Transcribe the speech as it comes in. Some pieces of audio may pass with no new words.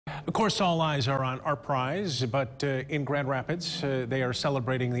Of course, all eyes are on Art Prize, but in Grand Rapids, they are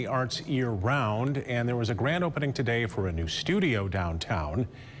celebrating the arts year-round, and there was a grand opening today for a new studio downtown.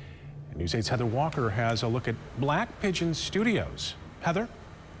 And News 8's Heather Walker has a look at Black Pigeon Studios. Heather?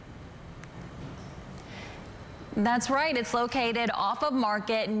 That's right. It's located off of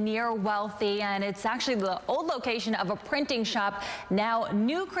Market near Wealthy, and it's actually the old location of a printing shop. Now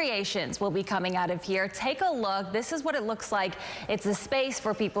new creations will be coming out of here. Take a look. This is what it looks like. It's a space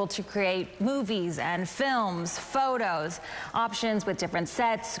for people to create movies and films, photos, options with different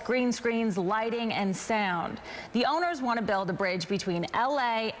sets, green screens, lighting, and sound. The owners want to build a bridge between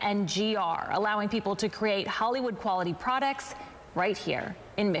LA and GR, allowing people to create Hollywood quality products right here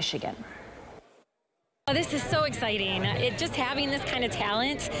in Michigan. This is so exciting. Just having this kind of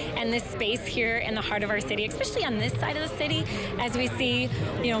talent and this space here in the heart of our city, especially on this side of the city, as we see,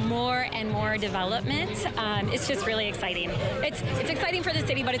 more and more development, it's just really exciting. It's exciting for the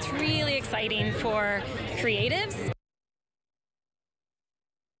city, but it's really exciting for creatives.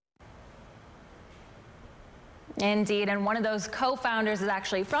 Indeed, and one of those co-founders is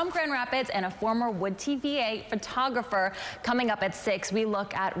actually from Grand Rapids and a former Wood TV8 photographer. Coming up at 6, we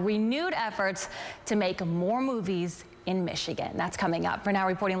look at renewed efforts to make more movies in Michigan. That's coming up. For now,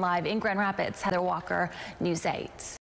 reporting live in Grand Rapids, Heather Walker, News 8.